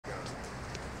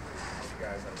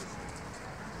guys at this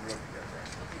room together.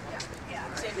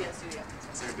 Yeah, same dance studio.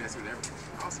 Same dance studio, everything.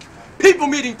 Awesome. People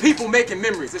meeting people, making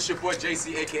memories. It's your boy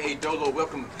JC, aka Dolo.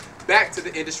 Welcome back to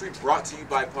the industry, brought to you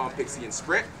by Palm Pixie and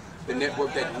Sprint, the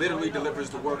network that literally delivers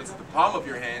the world into the palm of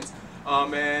your hands.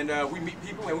 We meet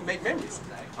people and we make memories.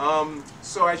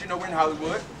 So as you know, we're in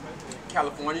Hollywood,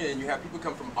 California, and you have people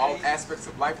come from all aspects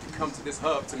of life to come to this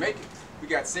hub to make it. We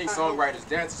got sing-songwriters,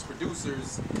 dancers,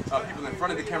 producers, people in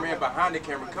front of the camera and behind the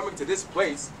camera coming to this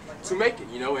place to make it,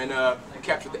 you know, and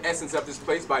capture the essence of this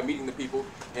place by meeting the people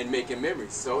and making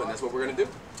memories. So, and that's what we're gonna do.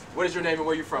 What is your name and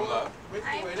where you from, love? I'm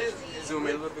Halee. Zoom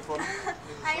in a little bit for me.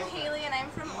 I'm Halee and I'm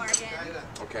from Oregon.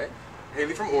 Okay.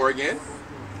 Halee from Oregon.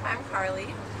 I'm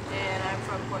Carly, and I'm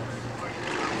from Portland, Oregon.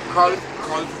 Carly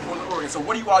from Portland, Oregon. So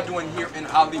what are you all doing here in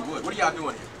Hollywood? What are y'all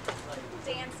doing here?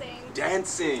 Dancing.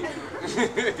 Dancing.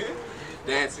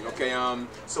 Dancing. Okay.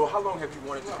 So how long have you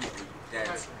wanted to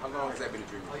dance? How long has that been a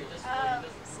dream of yours?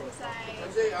 Since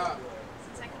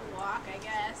I could walk, I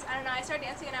guess. I don't know. I started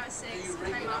dancing when I was 6,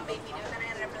 and my mom made me do it, and then I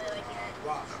ended up really liking it.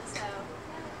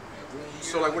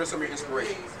 So like, what are some of your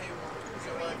inspirations?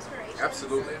 Inspiration.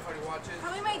 Absolutely.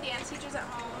 Probably my dance teachers at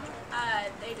home.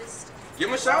 They just Give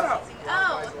them a shout out.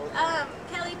 Oh,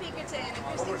 Kelly Pinkerton and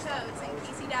Kristen Coates and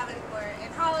Casey Davenport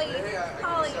and Holly.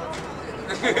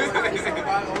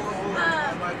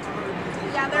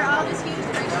 Yeah, they're all just huge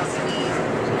inspirations to me.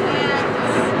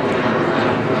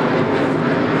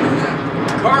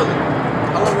 Carly,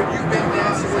 how long have you been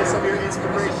dancing? What are some of your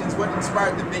inspirations? What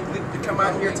inspired the big leap to come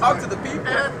out here and talk to the people?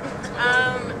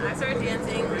 I started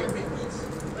dancing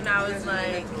when I was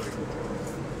like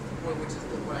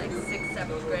 6th,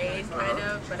 7th grade, kind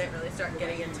of, but I didn't really start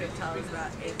getting into it until I was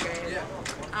about 8th grade.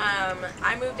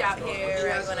 I moved out here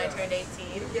right when I turned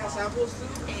 18, and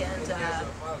I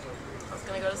was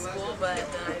going to go to school, but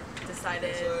then I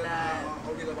decided that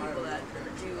people that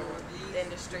do the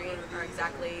industry are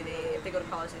exactly, if they go to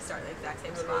college, they start in the exact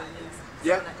same spot as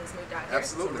someone that just moved out here.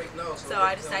 Absolutely. So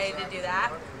I decided to do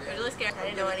that. I was really scared. I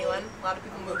didn't know anyone. A lot of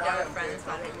people moved down with friends,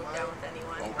 but I didn't move down with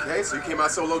anyone. Okay, so you came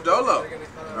out solo dolo.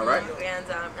 All right. And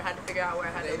I had to figure out where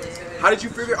I had to live. How did you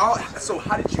figure how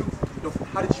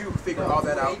did you figure all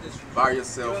that out by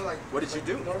yourself? What did you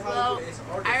do? Well,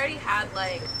 I already had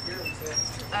like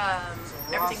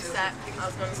everything set. I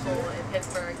was going to school in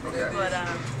Pittsburgh, but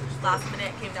last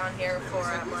minute came down here for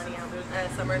Millennium, a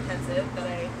summer intensive that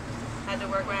I had to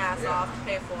work my ass off to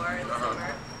pay for in the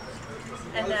summer.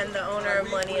 And then the owner of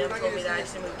Millennium told me that I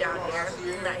should move down here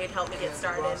and that he'd help me get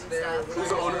started and stuff. Who's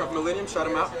the owner of Millennium? Shout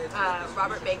him out.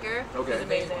 Robert Baker. Okay. He's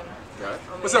amazing. Got it.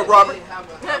 What's up, Robert?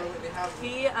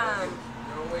 He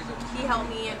helped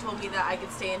me and told me that I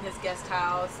could stay in his guest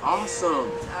house.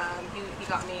 Awesome. And, he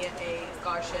got me a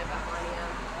scholarship at Millennium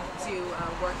to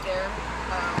work there,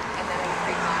 and then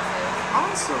free classes.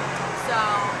 Awesome. So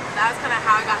that's kind of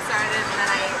how I got started, and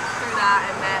then through that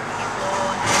I met people.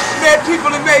 Met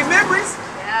people and made memories.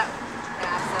 Yeah.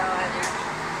 So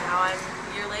now I'm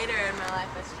a year later, and my life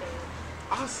has changed.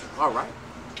 Awesome. All right.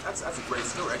 That's a great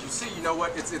story. As you see, you know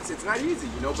what? It's not easy,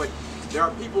 you know, but there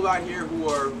are people out here who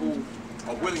are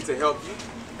willing to help you,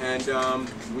 and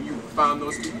when you found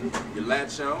those people, you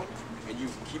latch on and you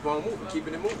keep on moving,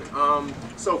 keeping it moving.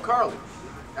 So Carly,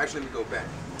 actually let me go back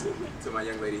to my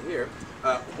young lady here.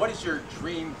 What is your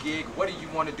dream gig? What do you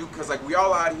want to do? Because like we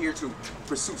all out here to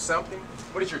pursue something.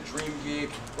 What is your dream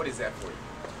gig? What is that for you?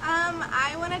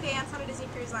 I want to dance on a Disney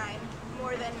cruise line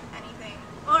more than anything,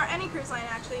 or any cruise line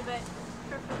actually, but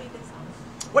preferably Disney.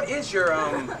 What is your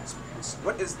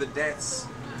what is the dance?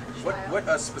 What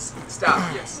specific style?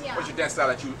 Yes. Yeah. What's your dance style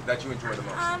that you enjoy the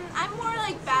most? I'm more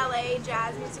like ballet,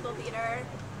 jazz, musical theater.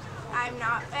 I'm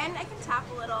not, and I can tap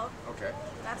a little. Okay.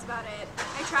 That's about it.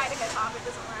 I try to hip hop, it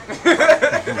doesn't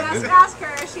work. Ask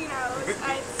her, she knows. It's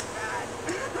bad.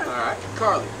 All right,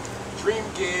 Carly, dream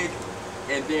gig,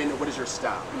 and then what is your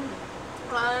style?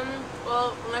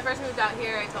 Well, when I first moved out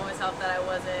here, I told myself that I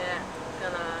wasn't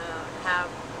gonna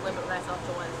limit myself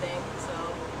to one thing. So,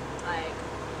 like,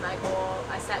 my goal,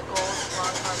 I set goals long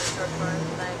term and short term.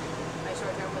 Like, my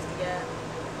short term was to get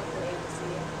with an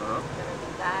agency. I'm gonna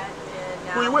do that, and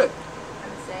now. Who you with?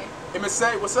 MSA.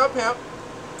 MSA, what's up, pimp?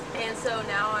 And so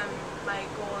now my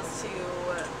goal is to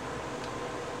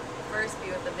first be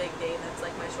with a big date. That's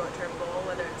like my short term goal,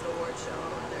 whether it's an award show,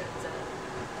 whether it's a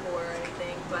tour or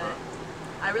anything. But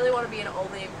I really want to be in an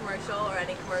Old Navy commercial or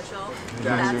any commercial.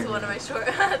 Gotcha. That's one of my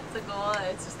that's the goal.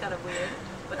 It's just kind of weird.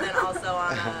 But then also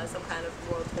on some kind of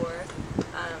world tour.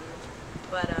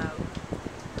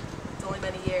 It's only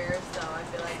been a year, so I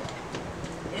feel like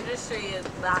industry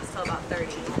lasts till about 30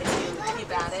 if you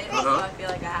keep at it. So I feel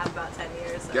like I have about 10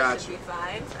 years, so it should be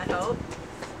fine, I hope.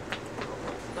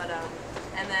 But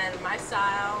then my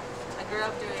style, I grew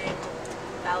up doing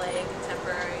ballet,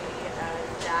 contemporary,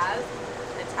 jazz,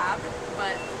 and tap,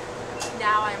 but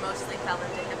now I mostly fell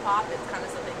into hip hop. It's kind of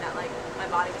something that like my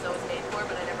body was always made for,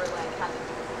 but I never like had to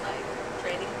do like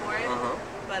training for it.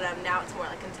 But now it's more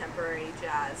like contemporary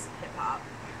jazz, hip hop,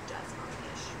 jazz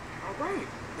funk-ish. All right.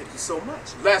 Thank you so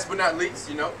much. Last but not least,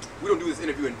 you know, we don't do this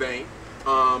interview in vain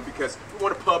because we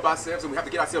want to pub ourselves and we have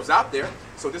to get ourselves out there.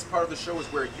 So this part of the show is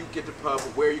where you get to pub,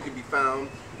 where you can be found,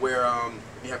 where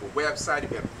if you have a website, if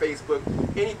you have a Facebook,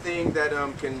 anything that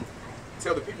can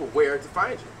tell the people where to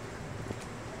find you.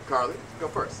 Carly, go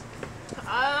first.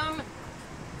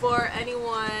 For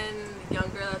anyone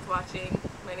younger that's watching,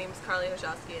 my name is Carly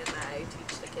Hoshowski and I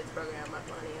teach the kids program at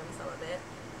Magnolia, some of it.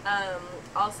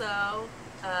 Also,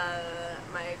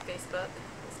 my Facebook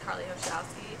is Carly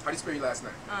Hoshowski. How do you spell your last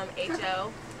name? Hoshowski.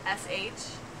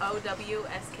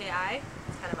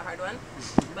 It's kind of a hard one.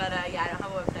 But yeah, I don't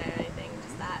have a website or anything,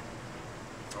 just that.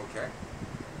 Okay.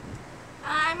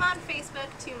 I'm on Facebook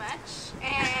too much,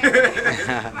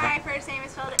 and my first name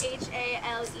is spelled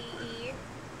Halee,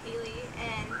 Halee,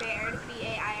 and Baird,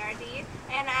 Baird,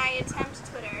 and I attempt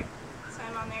Twitter, so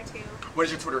I'm on there too. What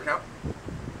is your Twitter account?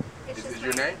 Is it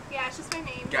your name? Yeah, it's just my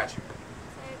name. Got you.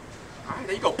 All right,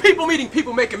 there you go. People meeting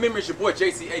people, making memories. Your boy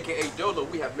JC, aka Dolo.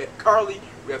 We have met Carly.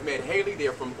 We have met Halee. They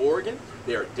are from Oregon.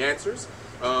 They are dancers.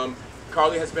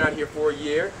 Carly has been out here for a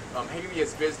year. Halee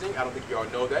is visiting. I don't think you all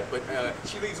know that, but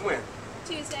she leaves when?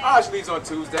 Tuesday. She leaves on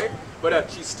Tuesday, but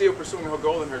she's still pursuing her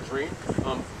goal and her dream.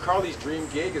 Carly's dream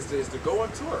gig is to go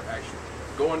on tour, actually.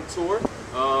 Go on tour.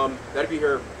 That'd be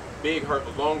her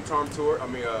long-term tour. I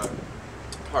mean,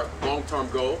 her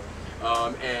long-term goal.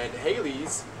 And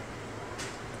Halee's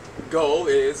goal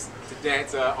is to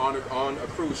dance on a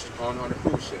cruise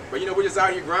ship. But you know, we're just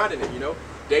out here grinding it. You know,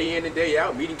 day in and day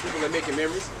out, meeting people and making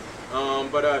memories.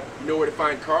 But you know where to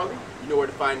find Carly. You know where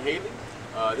to find Halee.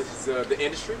 This is The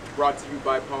Industry, brought to you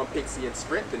by Palm Pixie and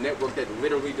Sprint, the network that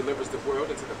literally delivers the world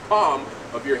into the palm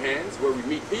of your hands, where we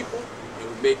meet people and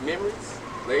we make memories.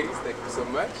 Ladies, thank you so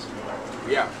much.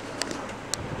 We out.